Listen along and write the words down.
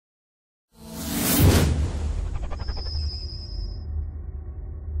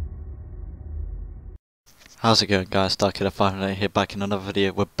How's it going, guys? Darkkiller598 here, back in another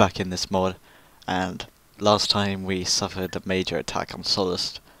video. We're back in this mod, and last time we suffered a major attack on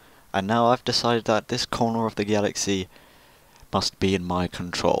Solist, and now I've decided that this corner of the galaxy must be in my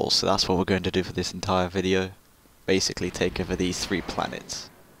control, so that's what we're going to do for this entire video. Basically take over these 3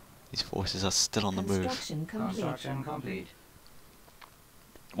 planets. These forces are still on the move. Construction complete.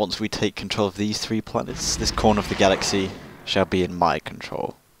 Once we take control of these 3 planets, this corner of the galaxy shall be in my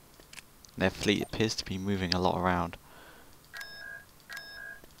control. Their fleet appears to be moving a lot around.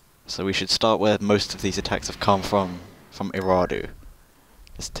 So we should start where most of these attacks have come from EAW.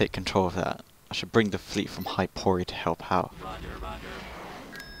 Let's take control of that. I should bring the fleet from Hypori to help out. Roger, roger.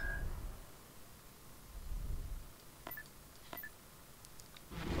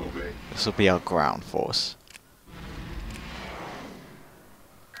 Okay. This will be our ground force.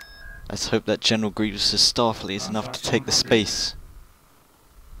 Let's hope that General Grievous' Starfleet is enough to take the space.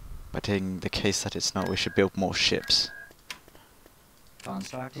 But in the case that it's not, we should build more ships.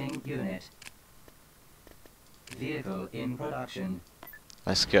 Constructing unit. Vehicle in production.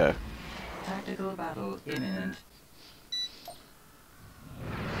 Let's go. Tactical battle imminent.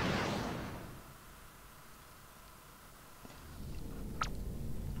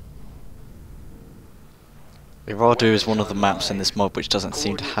 EAW is one of the maps in this mod which doesn't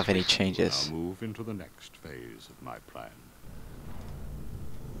seem to have any changes. I'll move into the next phase of my plan.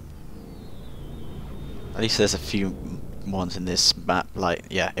 At least there's a few ones in this map, like,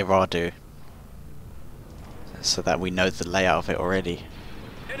 yeah, EAW. So that we know the layout of it already.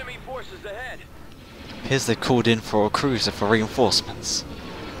 Enemy forces ahead. Appears they called in for a cruiser for reinforcements.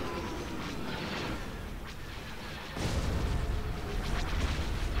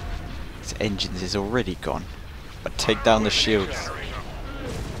 His engines is already gone. But take down the shields.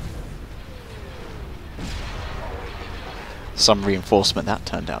 Some reinforcement that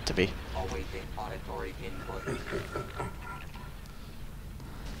turned out to be. Awaiting auditory input.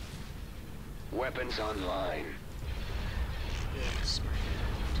 Weapons online.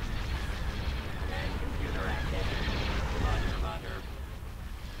 Computer active. Roger, roger.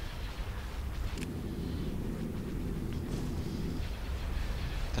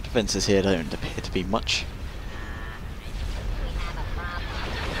 The defences here don't appear to be much.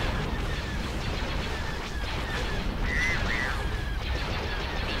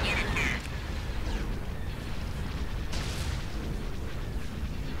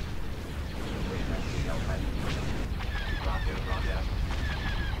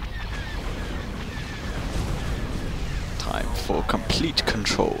 Time for complete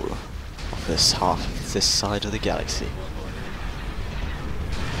control of this half, this side of the galaxy.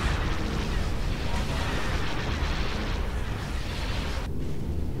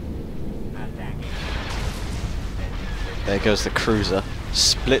 There goes the cruiser,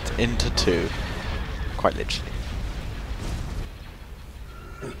 split into 2, quite literally.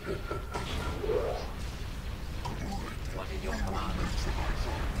 What is your command?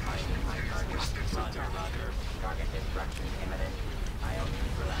 Finding my target. Roger, roger. Target destruction imminent. I'll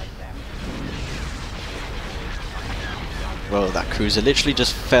neutralize them. Well, that cruiser literally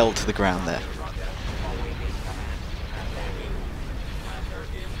just fell to the ground there. Roger. Awaiting command. Attacking. Commander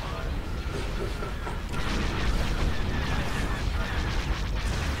in arm.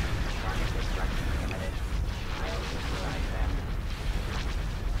 Target destruction imminent. I'll neutralize them.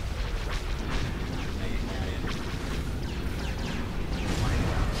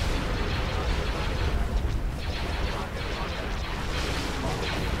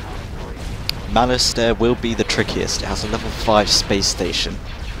 Malice there will be the trickiest. It has a level 5 space station.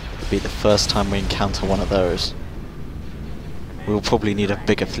 It'll be the first time we encounter one of those. We'll probably need a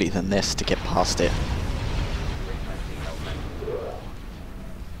bigger fleet than this to get past it.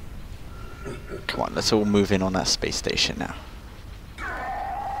 Come on, let's all move in on that space station now.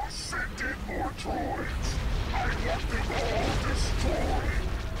 Send in more droids. I want them all destroyed.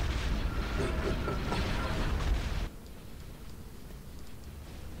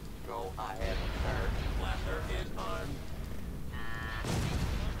 Go ahead, sir. Blaster is armed.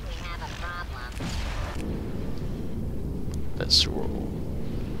 We have a problem. Let's roll.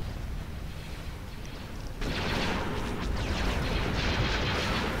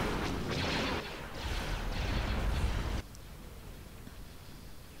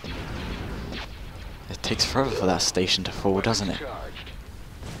 It takes forever for that station to fall, doesn't it? Charged.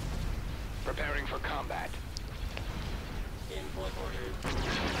 Preparing for combat. Input orders.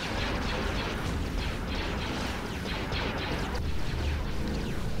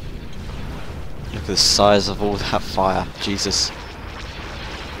 Look at the size of all that fire, Jesus.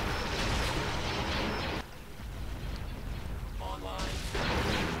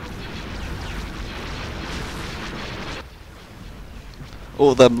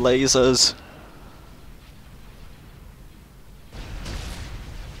 All them lasers.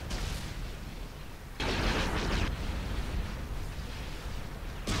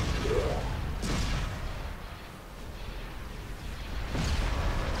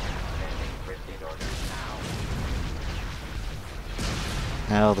 Encrypted orders now.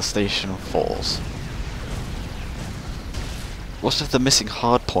 Now the station falls. What's with the missing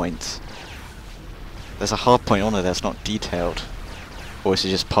hard points? There's a hard point on it that's not detailed. Or is it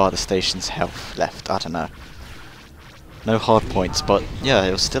just part of the station's health left? I don't know. No hard points, but yeah,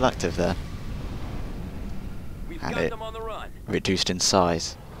 it was still active there. We've And got it them on the run. reduced in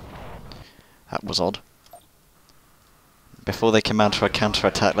size. That was odd. Before they can mount our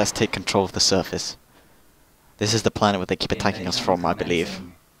counter-attack, let's take control of the surface. This is the planet where they keep attacking us from, I believe.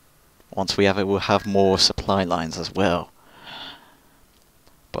 Once we have it, we'll have more supply lines as well.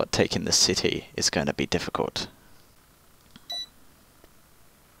 But taking the city is going to be difficult.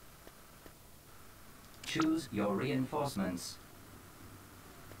 Choose your reinforcements.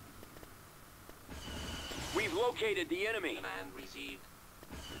 We've located the enemy. Command received.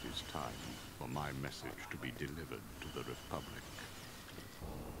 It is time for my message to be delivered to the Republic.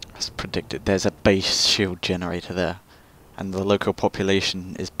 As predicted, there's a base shield generator there. And the local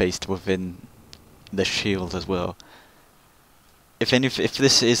population is based within the shield as well. If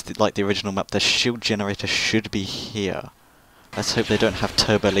this is like the original map, the shield generator should be here. Let's hope they don't have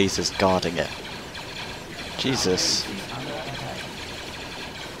turbo lasers guarding it. Jesus.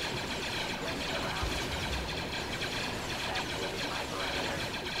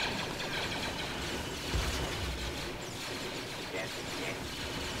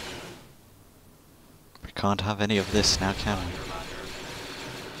 We can't have any of this now, can we?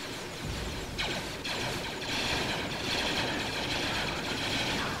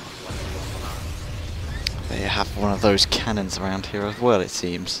 They have one of those cannons around here as well, it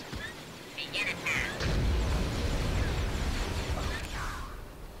seems. Begin attack.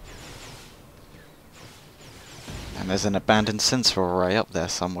 And there's an abandoned sensor array up there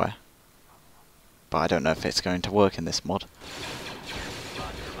somewhere. But I don't know if it's going to work in this mod.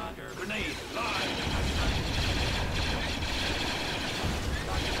 Grenade, live.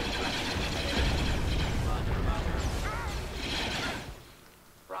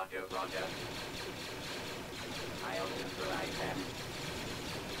 Roger, roger. I'll neutralize them.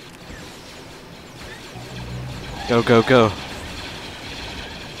 Go, go, go.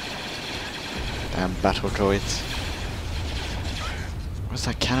 Damn battle droids. Where's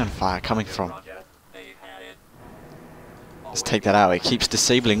that cannon fire coming from? Roger. They had it. Let's take that out. It keeps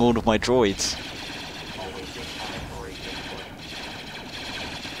disabling all of my droids. Always take time for each input.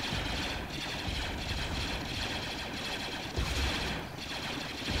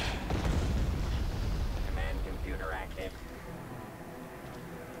 Command computer active.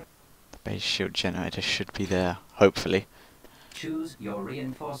 The base shield generator should be there, hopefully. Choose your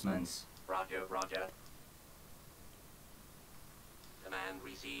reinforcements. Roger, roger. Command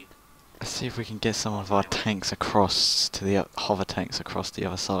received. Let's see if we can get some of our tanks across to the hover tanks across the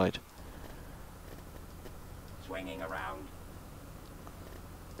other side. Swinging around.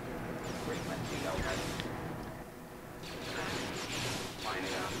 Frequency open.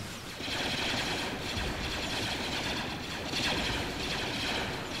 Lining up.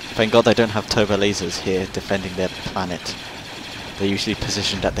 Thank God they don't have turbo lasers here defending their planet. They're usually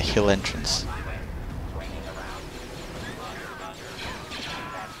positioned at the hill entrance. Swinging around. Roger, roger.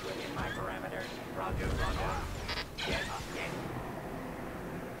 That's within my parameters. Roger, roger. Yes, yes.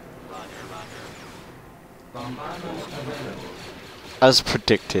 Roger, roger. Bombardment available. As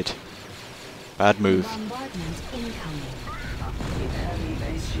predicted. Bad move. Bombardment incoming. The enemy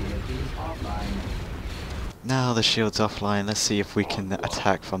base shield is offline. Now the shield's offline, let's see if we can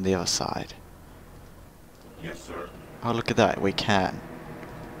attack from the other side. Yes, sir. Oh, look at that, we can.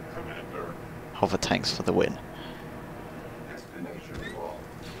 Commander. Hover tanks for the win. Destination wrong.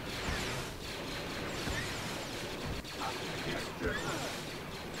 Yes, General.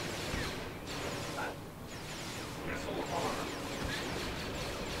 Missile arm.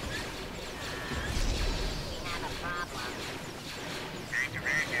 We have a problem. Roger,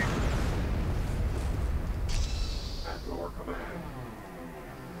 roger. At your command.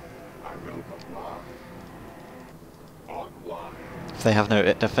 I will comply. Online. If they have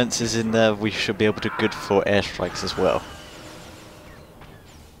no defenses in there, we should be able to good for airstrikes as well.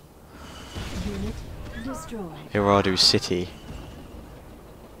 Unit destroyed. Iradu City.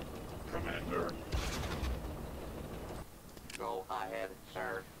 Commander. Go ahead,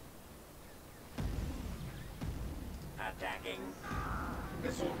 sir. Attacking.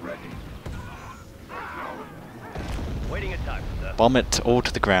 Missile ready. Acknowledged. Waiting at time, sir. Bomb it all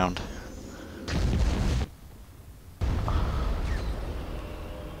to the ground.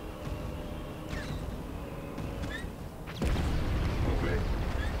 Obey.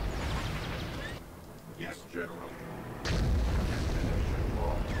 Yes, General.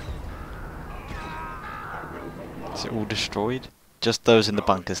 Is it all destroyed? Just those in the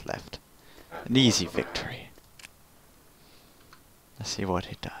bunkers left. An easy victory. Let's see what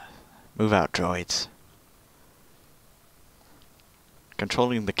it does. Move out, droids.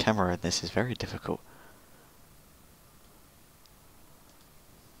 Controlling the camera in this is very difficult.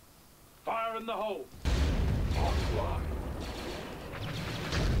 Fire in the hole.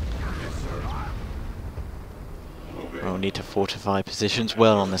 We'll need to fortify positions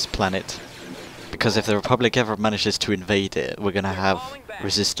well on this planet. Because if the Republic ever manages to invade it, we're going to have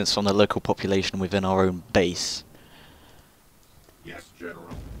resistance from the local population within our own base. Yes, General.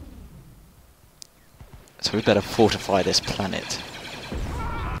 So we better fortify this planet.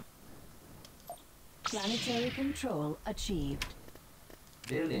 Planetary control achieved.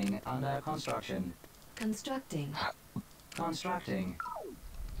 Building under construction. Constructing. Constructing.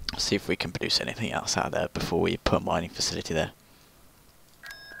 See if we can produce anything else out there before we put a mining facility there.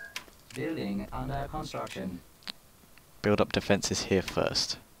 Building under construction. Build up defenses here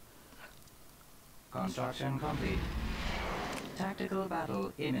first. Construction complete. Tactical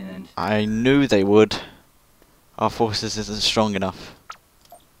battle imminent. I knew they would. Our forces isn't strong enough.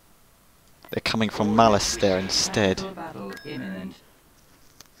 They're coming from Malice there instead. Tactical battle imminent.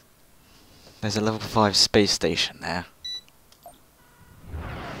 There's a level 5 space station there.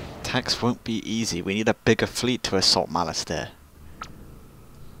 Attacks won't be easy. We need a bigger fleet to assault Malice there.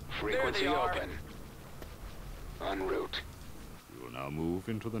 Frequency open. En route. We will now move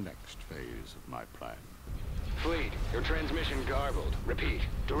into the next phase of my plan. Fleet, your transmission garbled. Repeat,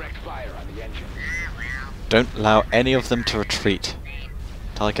 direct fire on the engine. Don't allow any of them to retreat.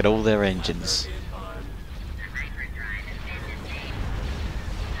 Target all their engines.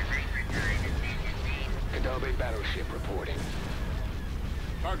 Adobe battleship reporting.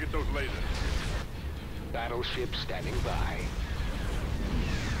 Target those lasers. Battleship standing by.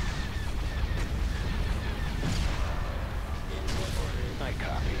 I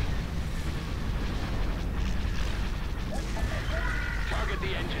copy. Target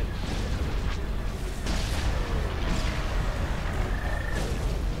the engine.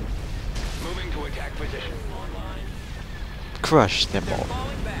 Moving to attack position. Crush them all.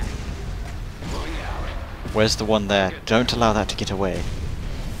 Moving out. Where's the one there? Don't allow that to get away.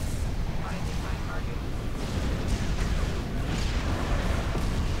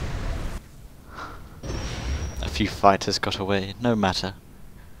 A few fighters got away, no matter.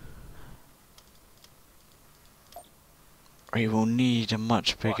 We will need a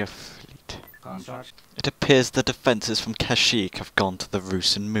much bigger fleet. Construction. It appears the defences from Kashyyyk have gone to the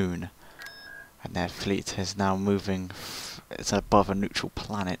Ruusan moon. And their fleet is now moving, it's above a neutral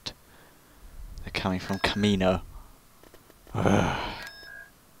planet. They're coming from Camino. I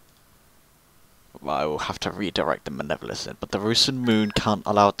will have to redirect the Malevolence, but the Ruusan moon can't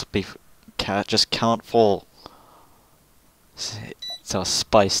allow it to be, just can't fall. It's our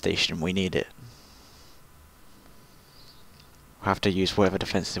spy station, we need it. We'll have to use whatever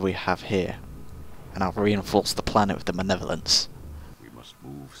defences we have here. And I'll reinforce the planet with the Malevolence. We must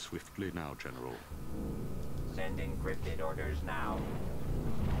move swiftly now, General. Send encrypted orders now.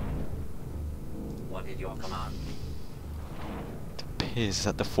 What is your command? It appears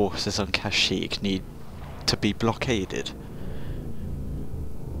that the forces on Kashyyyk need to be blockaded.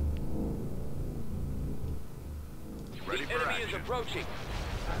 Ready for Enemy is action. approaching.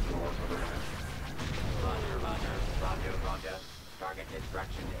 Roger, roger, roger, roger. Target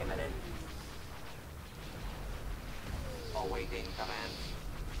destruction imminent. Awaiting command.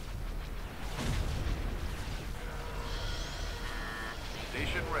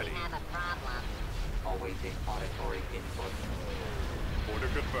 Station ready. Have a problem. Awaiting auditory input. Order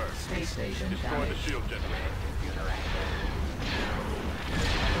confirmed. Space station Destroy the damaged. shield generator. Computer active.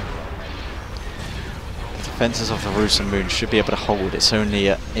 Defences of the Ruusan moon should be able to hold. It's only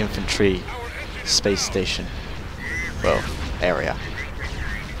an infantry space station. Well, area.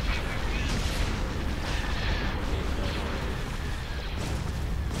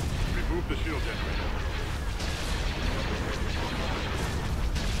 Remove the shield generator.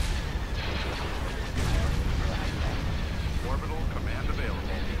 Orbital command available.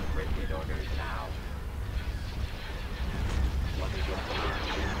 Sending encrypted orders now. What is your command?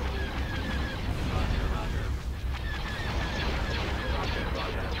 Roger, roger. Roger,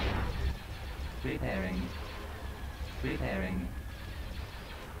 roger. Repairing. Repairing.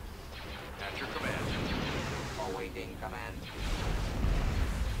 At your command. Awaiting command.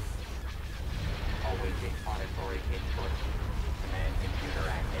 Awaiting auditory input. Command computer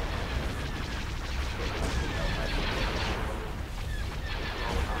active.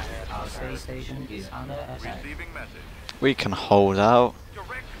 Our space station is under attack. Receiving message. We can hold out.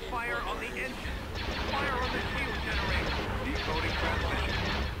 Direct fire on the engine. Fire on the shield generator. Decoding transmission.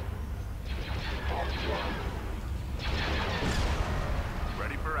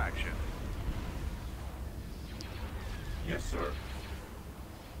 Ready for action. Yes, sir.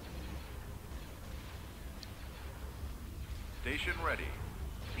 Station ready.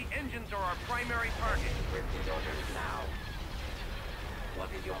 The engines are our primary target. Repeat orders now. What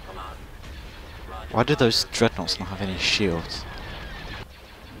is your command? Roger. Why do those dreadnoughts not have any shields?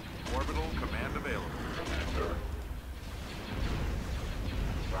 Orbital command available. Commander.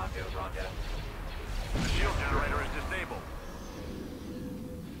 Roger, roger. The shield generator is disabled.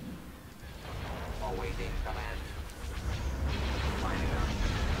 Awaiting command. Lining up.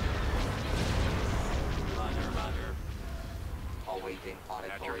 Roger, roger. Awaiting At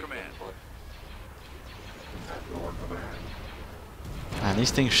your auditory command. input. At your command. And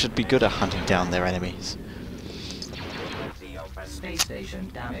these things should be good at hunting down their enemies. Frequency open. Space station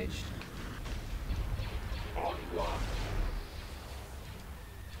damaged. On lock.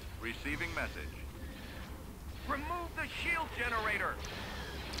 Receiving message. Remove the shield generator.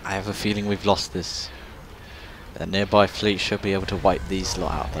 I have a feeling we've lost this. The nearby fleet should be able to wipe these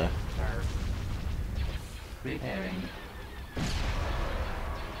lot out though. Sir. Repairing.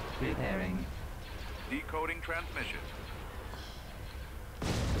 Repairing. Decoding transmission.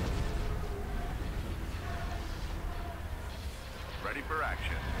 Ready for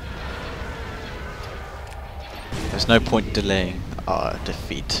action. There's no point delaying our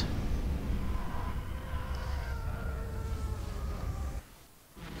defeat.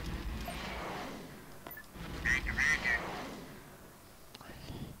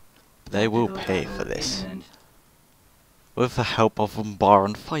 They will pay for this. Imminent. With the help of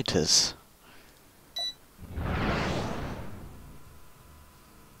Umbaran fighters.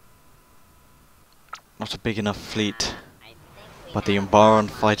 Not a big enough fleet, but the Umbaran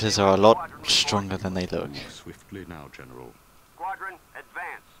fighters are a lot stronger than they look. Move swiftly now, General. Squadron,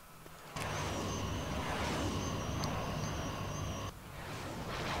 advance.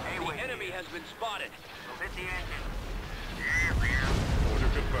 The enemy has been spotted. We'll hit the engine. Order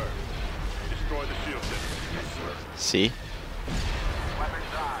confirmed. Destroy the shield generator. Yes, sir. See?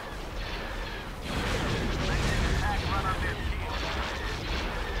 Weapons on. Make an attack run on their shield.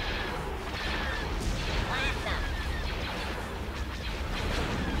 Blast them.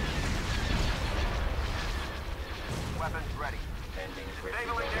 Weapons ready. Pending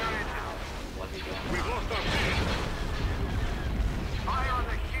Disabling their engine. What is your We've command? lost our shield. Fire on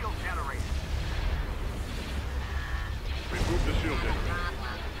the shield generator. Remove the shield generator. Problem.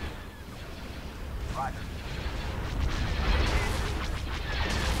 Roger.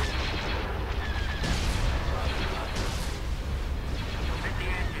 Hit the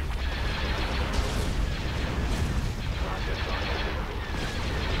engine.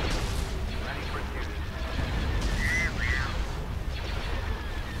 Ready for duty.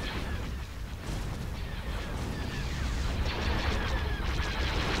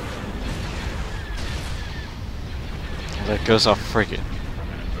 There goes our frigate.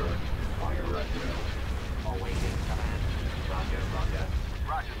 Commander. Fire at will. Awaiting command. Roger, roger.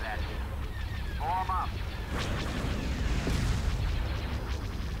 Roger that. Form up.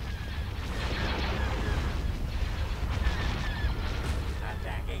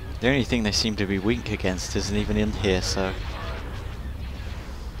 Attacking. The only thing they seem to be weak against isn't even in here, so...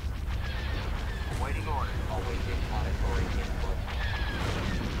 Awaiting orders. Awaiting auditory input.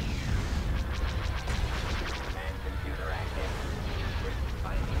 Command computer active.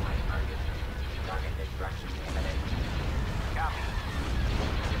 Finding my target. Target destruction imminent. Copy.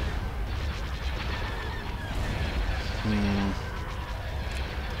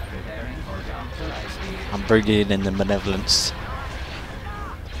 Preparing for jump to light speed. I'm bringing in the Benevolence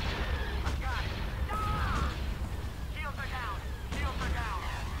Shields are down. Shields are down.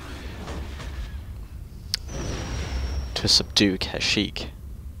 to subdue Kashyyyk.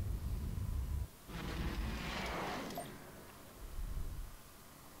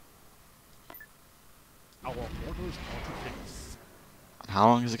 Our orders are to place. How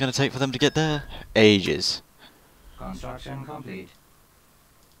long is it going to take for them to get there? Ages. Construction complete.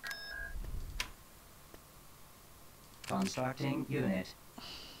 Constructing unit.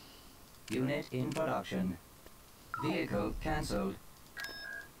 Unit in production. Vehicle cancelled.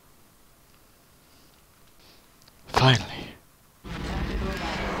 Finally. Tactical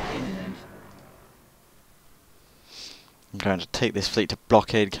battle imminent. turn to take this fleet to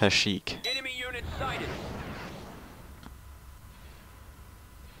blockade Kashyyyk. Enemy unit sighted.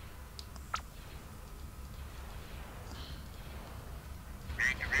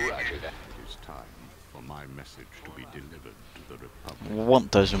 Roger that. It is time for my message to be delivered to the Republic.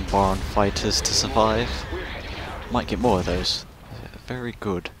 Want those Umbaran fighters to survive. We're heading out. Might get more of those. Very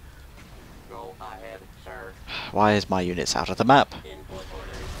good. Go ahead, sir. Why is my units out of the map? Input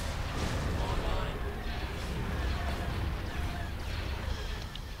orders. Online.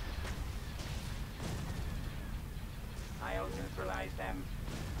 I'll neutralize them.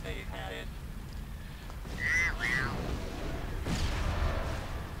 They had it.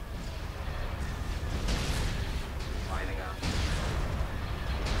 Lining up.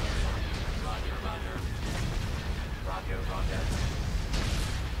 Roger, roger. Roger, roger.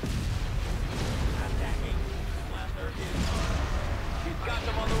 Attacking. Blaster is on. He's got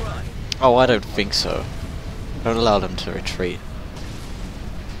them on the run. Oh, I don't think so. Don't allow them to retreat.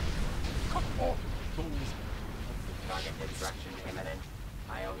 Target destruction imminent.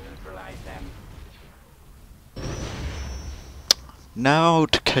 I'll neutralize them. Now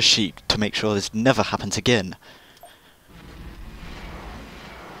to Kashyyyk to make sure this never happens again.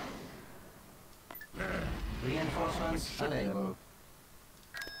 Reinforcements available.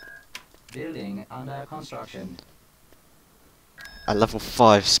 Building under construction. A level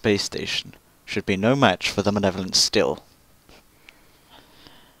 5 space station should be no match for the Malevolent still.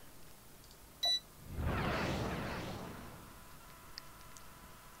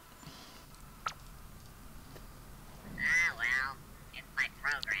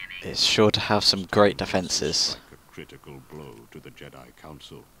 It's sure to have some great defenses. Like a critical blow to the Jedi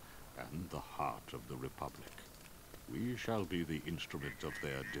Council and the heart of the Republic. We shall be the instrument of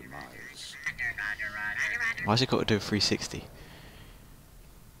their demise. Why's it got to do a 360?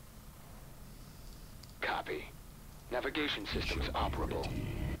 Copy. Navigation systems operable.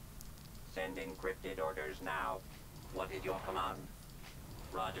 Send encrypted orders now. What is your command?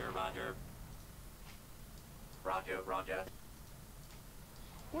 Roger, roger. Roger, roger.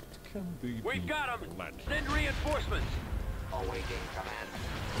 What can they We've got him! Send reinforcements! Awaiting command.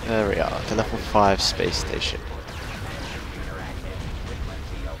 There we are, the level 5 space station. Interactive.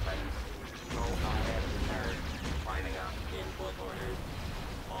 Frequency open. Go ahead, sir. Lining up. Input orders.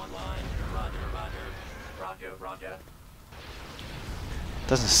 Online. Roger, roger. Roger, roger.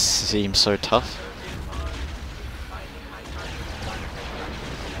 Doesn't seem so tough. Finding my target.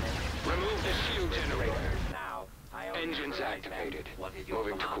 Remove the shield generator. Now. I'll Engines neutralize them. activated. What is your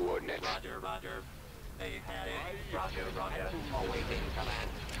Moving to command? coordinates. Roger, roger. They had it. Roger, roger. Awaiting command.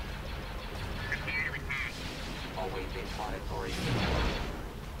 Awaiting auditory signal.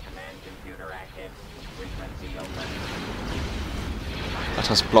 Command computer active. Frequency open. Let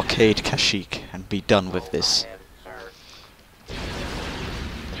us blockade Kashyyyk and be done with this. Ahead, sir.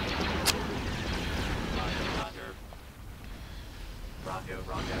 Roger, roger. Roger,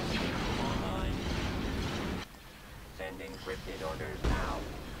 roger. Online. Send encrypted orders now.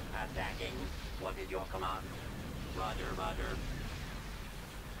 Attacking. What is your command? Roger, roger.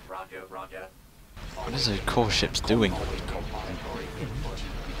 Roger, roger. What is those core ships doing? Awaiting auditory input.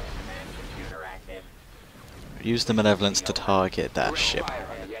 Command computer active. Use the Malevolence to target that ship. Fire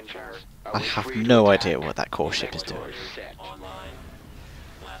on the engines. I have no idea what that core ship is doing. Set. Online.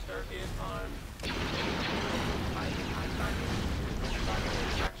 Blaster is armed. Finding my target. Target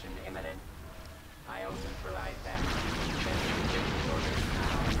destruction imminent. I'll neutralize that. Send encrypted orders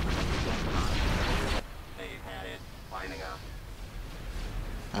now. They've had it. Lining up.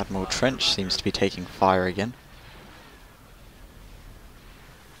 Admiral Trench seems to be taking fire again.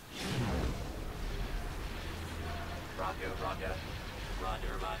 Roger, roger.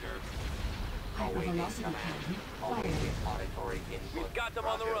 Roger, roger. Hypervelocity cannon Awaiting fired. auditory input. We've got them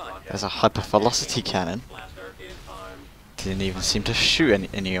on the run. There's a hypervelocity cannon. Blaster is armed. Didn't even seem to shoot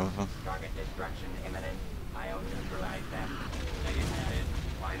any of them. Target destruction imminent. I'll neutralize them. They had it.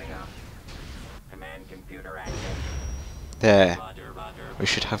 Lining up. Command computer active. There. Roger, roger. We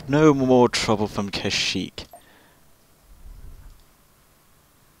should have no more trouble from Kashyyyk.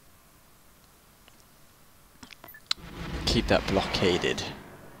 Keep that blockaded.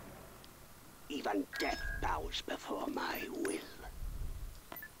 Even death bows before my will.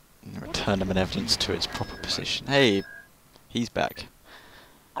 And return the Malevolence to its proper position. Hey, he's back.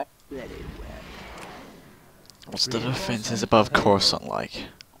 Very well. What's the defenses above Coruscant like?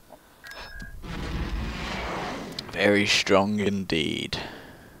 Very strong indeed.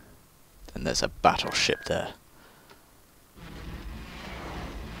 And there's a battleship there.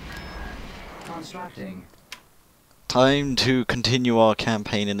 Constructing. Time to continue our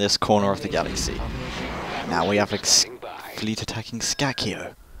campaign in this corner of the galaxy. Now we have fleet attacking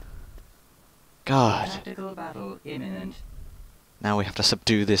Skakio. God. Tactical battle imminent. Now we have to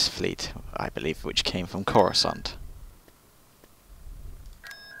subdue this fleet, I believe, which came from Coruscant.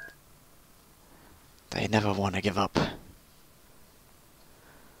 They never want to give up.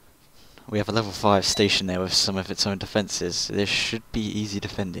 We have a level 5 station there with some of its own defences. This should be easy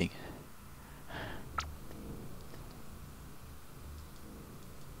defending.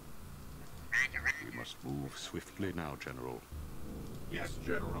 We must move swiftly now, General. Yes,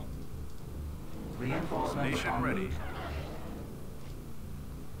 General. Reinforcements en route.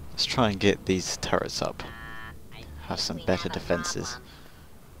 Let's try and get these turrets up. Have some better defences.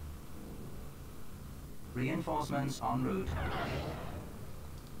 Reinforcements en route.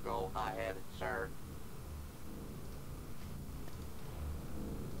 Go ahead, sir.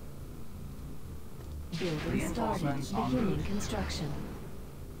 Building started. Reinforcements en Beginning route. construction.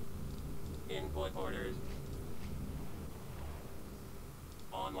 Input orders.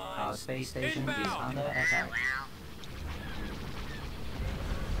 Online. Our space station is Inbound. under attack.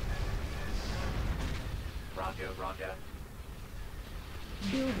 Roger, roger.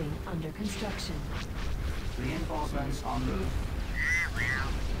 Building under construction. Reinforcements en route.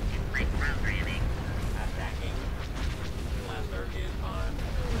 Attacking. Blaster is on.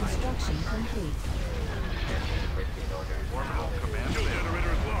 Construction complete. Encrypted orders now. Shield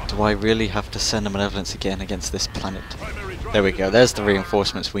generator is lost. Do I really have to send a malevolence again against this planet? Primary drive There we go, system there's the down.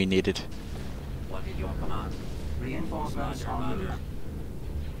 reinforcements we needed. What is your command? Reinforcements en route.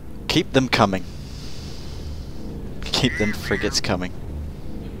 Keep them coming. Keep them frigates coming.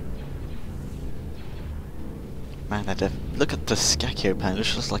 Man, look at the Skakio planet,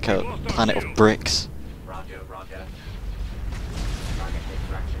 it's just like a planet of bricks. Roger, roger. Target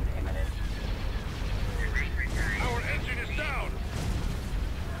destruction imminent. Our engine is down.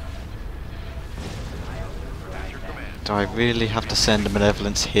 That's your command. Do I really have to send a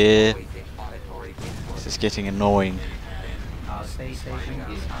malevolence here? Awaiting auditory input. This is getting annoying. Our space station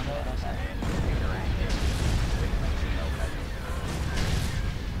is under attack. Interactive. Frequency open.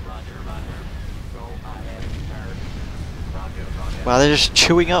 Roger, roger. Go ahead, sir. Roger, roger. Wow, they're just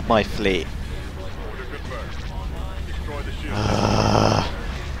chewing up my fleet. Order confirmed. Destroy the shield.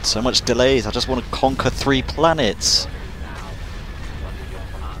 So much delays, I just want to conquer 3 planets.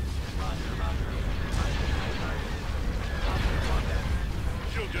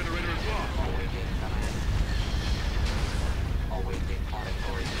 Shield generator is lost. Awaiting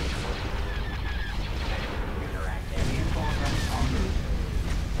auditory input. Interactive. Reinforcements en route.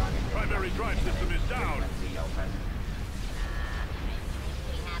 Primary drive system is down. Frequency open.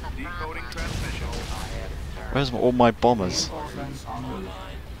 Decoding transmission. Where's all my bombers? Reinforcements en route.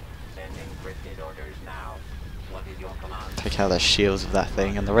 Sending encrypted orders now. What is your command? Take out the shields of that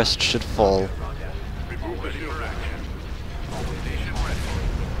thing and the rest should fall. Roger. Remove the shield action. Station ready.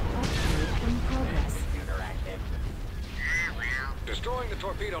 Upgrade in progress. Interactive. Destroying the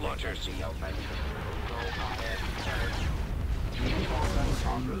torpedo launchers. Frequency open. Go ahead, sir. Reinforcements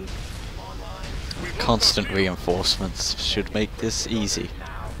en route. Online. Constant reinforcements should make this easy.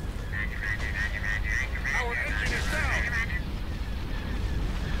 Now. Our engine is down.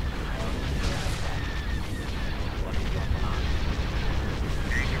 What is your command?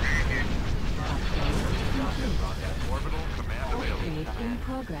 Orbital command available. Upgrade in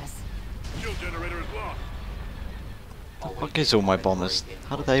progress. Shield generator is lost. What gives all my bombers?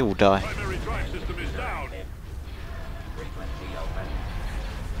 How do they all die? Primary drive system is down. Frequency open.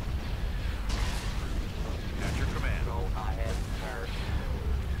 At your command. Go ahead, sir.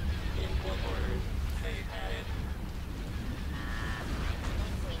 Input orders. They've had it.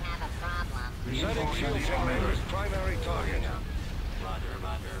 We have a problem. Reinforcements en route. primary target. Roger,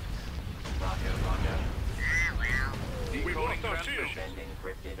 roger. Roger, roger. We've lost our shield. Send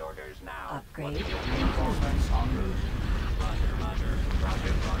encrypted orders now. Upgrade. Reinforcements en route. Roger, roger.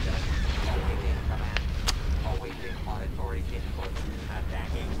 Roger, roger. Awaiting command. Awaiting auditory input.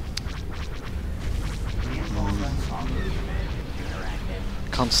 Attacking. Reinforcements en route. Interactive.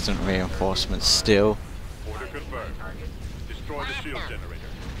 Constant reinforcements still. Order confirmed. Target. Destroy the shield generator.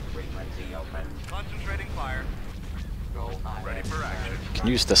 Frequency open. Concentrating fire. Go ahead. Ready for action. Can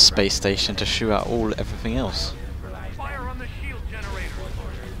use the space station to shoot out everything else. Fire on the shield generator.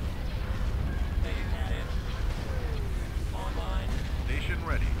 Orders. They've had it. Online. Station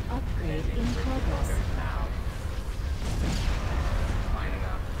ready. Upgrade in progress. Now. Lining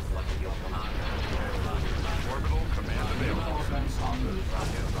up. What is your command? Roger, Orbital command available. Reinforcements en route.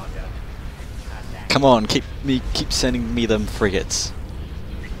 roger, roger. Attack. Come on, keep sending me them frigates.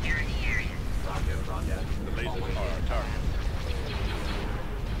 Roger, roger. The lasers are our target.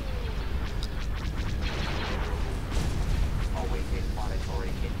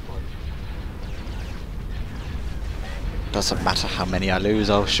 doesn't matter how many I lose,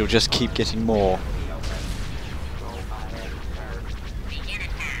 she'll just keep getting more.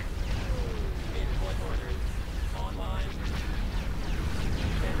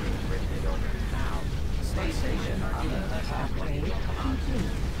 Space station under attack. Upgrade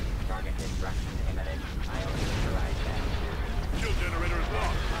complete. Target destruction imminent. I own neutralize that. Shield generator is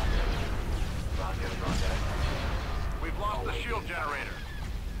lost. Roger, roger. We've lost the shield generator.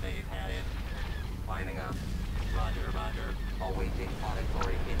 They've had it. Lining up. Roger, roger. Awaiting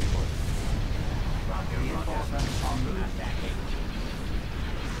auditory input. Roger, Reinforcements en route. attacking.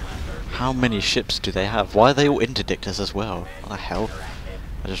 How many ships do they have? Why are they all interdictors as well? What the hell?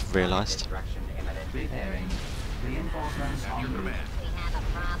 I just realised. Destruction imminent. Repairing. Reinforcements Your en route. command. We have a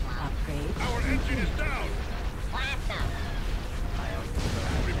problem. Upgrade Our engine is down. Blast them.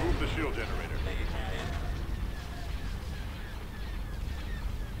 Remove the shield generator.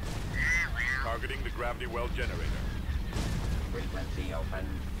 Targeting the gravity well generator. Frequency open.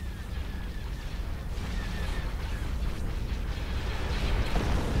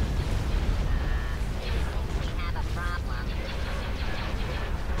 We have a problem.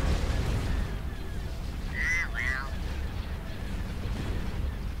 Well.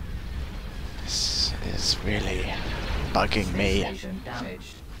 This is really bugging me. Station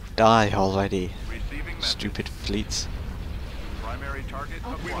damaged. Die already, Receiving message. stupid fleets. Primary target.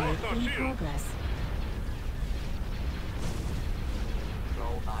 We upgrade lost our in shield. progress.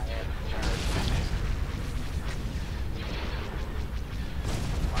 Go ahead.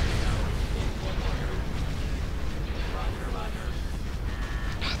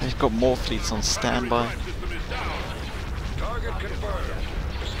 They've got more fleets on standby. Drive system is down. Target confirmed.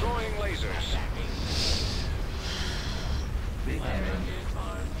 Destroying lasers. Repairing.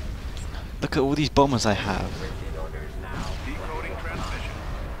 Look at all these bombers I have. Decoding transmission.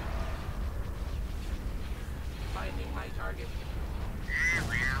 Finding my target.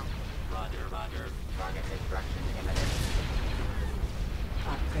 Roger, roger. Target destruction imminent.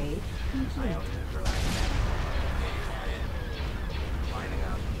 Upgrade I complete. own neutralize that. Lining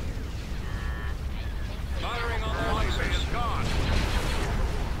up. Firing on the lasers. Gone.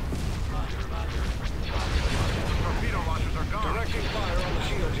 Roger, roger. Torpedo launchers are gone. Directing fire on the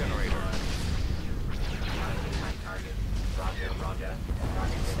shield generator. Finding my target. Roger, roger.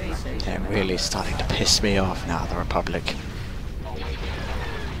 Target Space station. They're really starting to piss me off now, the Republic. awaiting.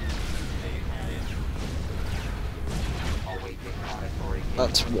 Awaiting auditory.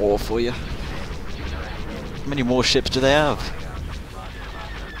 That's war for you. How many more ships do they have?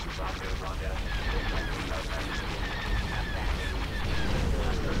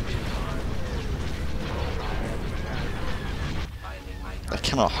 I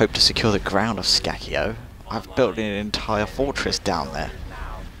cannot hope to secure the ground of Skakio. I've built an entire fortress down there.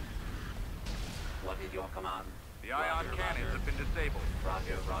 What is your command? The ion cannons have been disabled.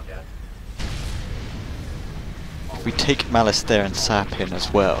 Roger, roger. If we take Malice there and Sapin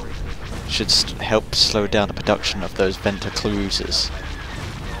as well, should help slow down the production of those Venta cruisers.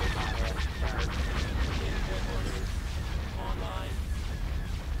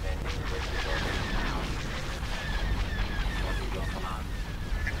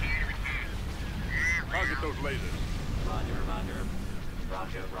 Target those lasers. Roger, roger.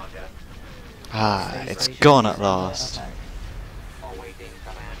 Roger, roger. Ah, Space it's station gone is at under last. attack. Awaiting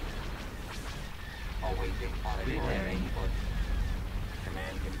command. Awaiting auditory Repairing. input.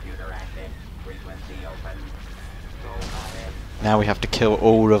 Command computer active. Frequency open. Go ahead. Now we have to kill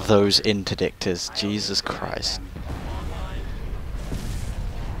all of those interdictors. Jesus Christ. Online.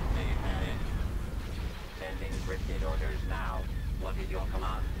 They've had it. Sending scripted orders now. What is your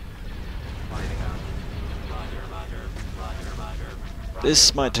command? Finding out. Roger, roger. Roger, roger.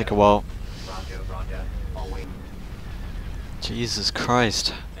 This might take a while. Roger, roger. Await. Jesus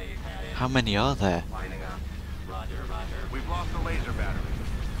Christ. They've had it. How many are there? Lining up. Roger, roger. We've lost the laser battery.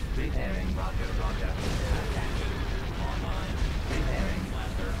 Repairing. Roger, roger. Attacking. Online. Repairing.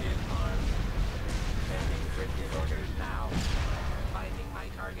 Blaster is armed. Sending scripted orders now. Finding my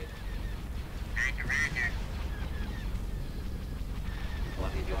target. Roger, roger.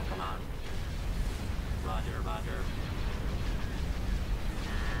 What is your command? Roger, roger.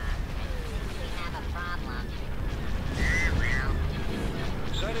 We have a problem. Well.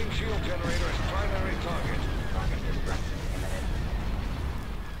 Setting shield generator as primary target. Target destruction imminent.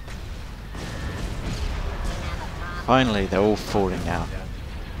 Finally, they're all falling now.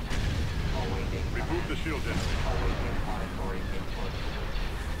 Awaiting Remove command. the shield generator. Awaiting auditory input.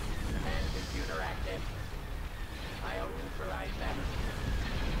 Command computer active. I'll neutralize them.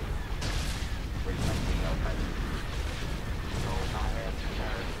 Frequency open. Go ahead,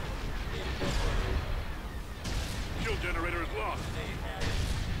 sir. Input orders. Shield generator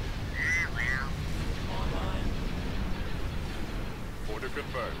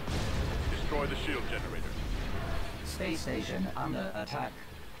confirmed. Destroy the shield generator. Space station under attack.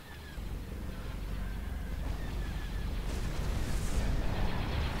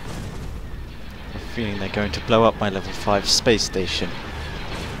 I have a feeling they're going to blow up my level 5 space station.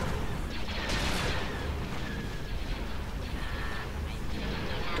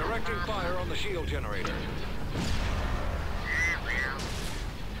 Directing fire on the shield generator.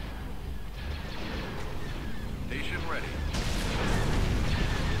 Station ready.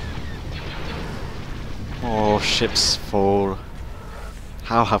 Oh, ships fall.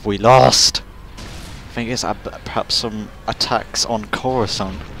 How have we lost? I think it's perhaps some attacks on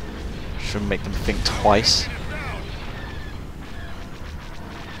Coruscant should make them think twice.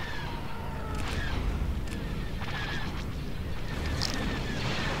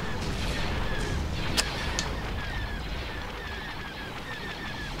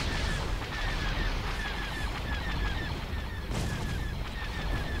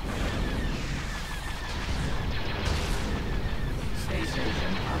 Space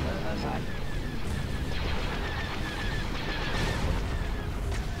station under attack.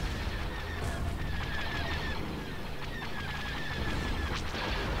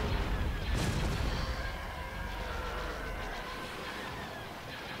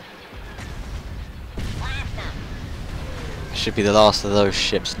 Blast them! Should be the last of those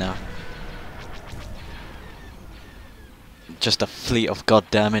ships now. Just a fleet of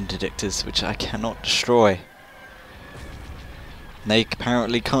goddamn interdictors which I cannot destroy. They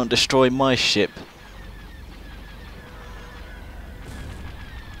apparently can't destroy my ship.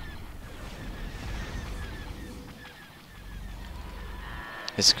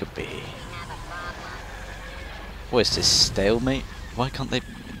 This could be... What is this, stalemate? Why can't they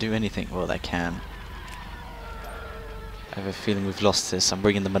do anything? Well, they can. I have a feeling we've lost this. I'm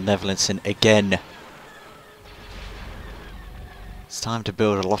bringing the malevolence in again. It's time to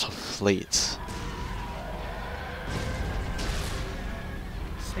build a lot of fleets.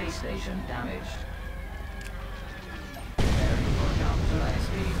 Space station damaged. Preparing for counter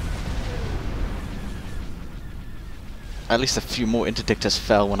speed. At least a few more interdictors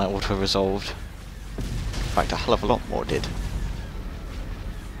fell when I auto-resolved. In fact, a hell of a lot more did.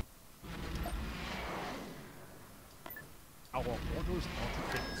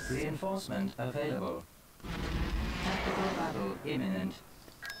 Reinforcement available. Tactical battle imminent.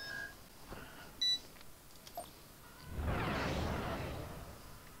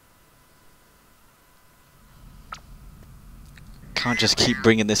 Can't just keep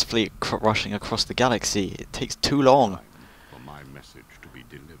bringing this fleet rushing across the galaxy. It takes too long. For my message to be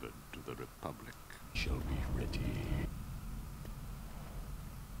delivered to the Republic shall be ready.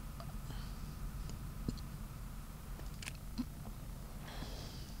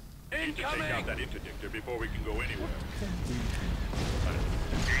 Need to take out that interdictor before we can go anywhere.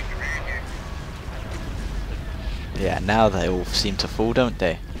 Yeah, now they all seem to fall, don't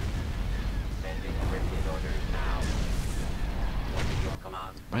they? Sending encrypted orders now. What is your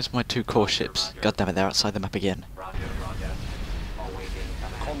command? Where's my 2 core ships? God damn it, they're outside the map again. Roger, roger. Awaiting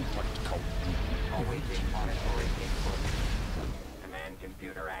command. Awaiting monitoring input. Command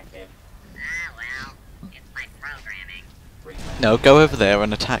computer active. Ah, well, it's my programming. Request No, go over there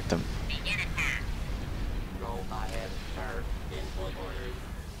and attack them. Begin attack. Go ahead, sir. Input orders.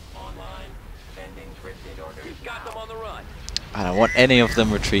 Online. Sending encrypted orders. We've got them on the run. I don't want any of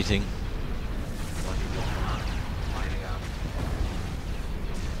them retreating. What is your command? Lining up.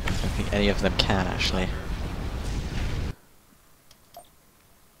 I don't think any of them can, actually.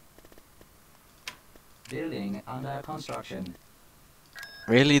 Building under construction.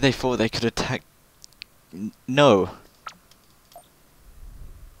 Really? They thought they could attack... No.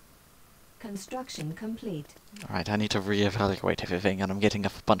 Construction complete. Alright, I need to re-evaluate everything, and I'm getting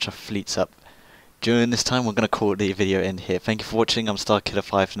a bunch of fleets up. During this time, we're going to call the video end here. Thank you for watching. I'm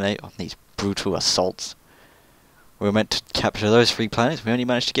StarKiller5 tonight on these brutal assaults. We were meant to capture those 3 planets. We only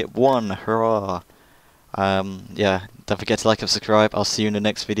managed to get 1. Hurrah! Yeah, don't forget to like and subscribe. I'll see you in the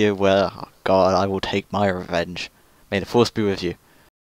next video where, oh God, I will take my revenge. May the Force be with you.